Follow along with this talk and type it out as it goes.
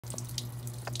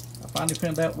finally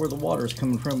found out where the water is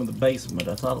coming from in the basement.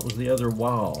 I thought it was the other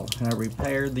wall, and I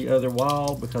repaired the other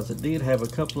wall because it did have a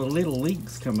couple of little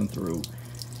leaks coming through,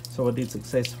 so I did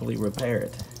successfully repair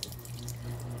it.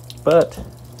 But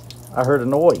I heard a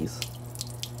noise,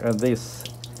 and this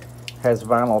has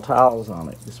vinyl tiles on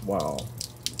it, this wall,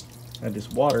 and this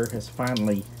water has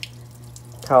finally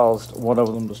caused one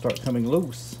of them to start coming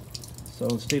loose. So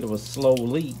instead of a slow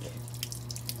leak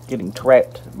getting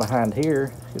trapped behind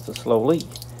here, it's a slow leak.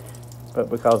 But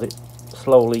because it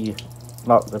slowly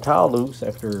knocked the tile loose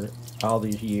after all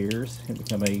these years, it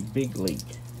became a big leak.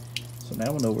 So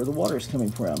now we know where the water is coming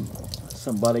from.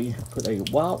 Somebody put a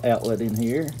wall outlet in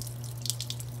here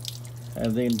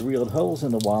and then drilled holes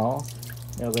in the wall.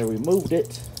 Now they removed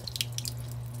it,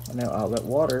 and now all that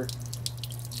water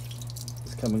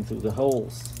is coming through the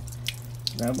holes.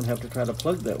 Now I'm going to have to try to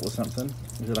plug that with something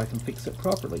so that I can fix it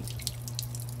properly.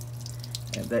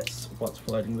 And that's what's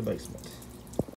flooding the basement.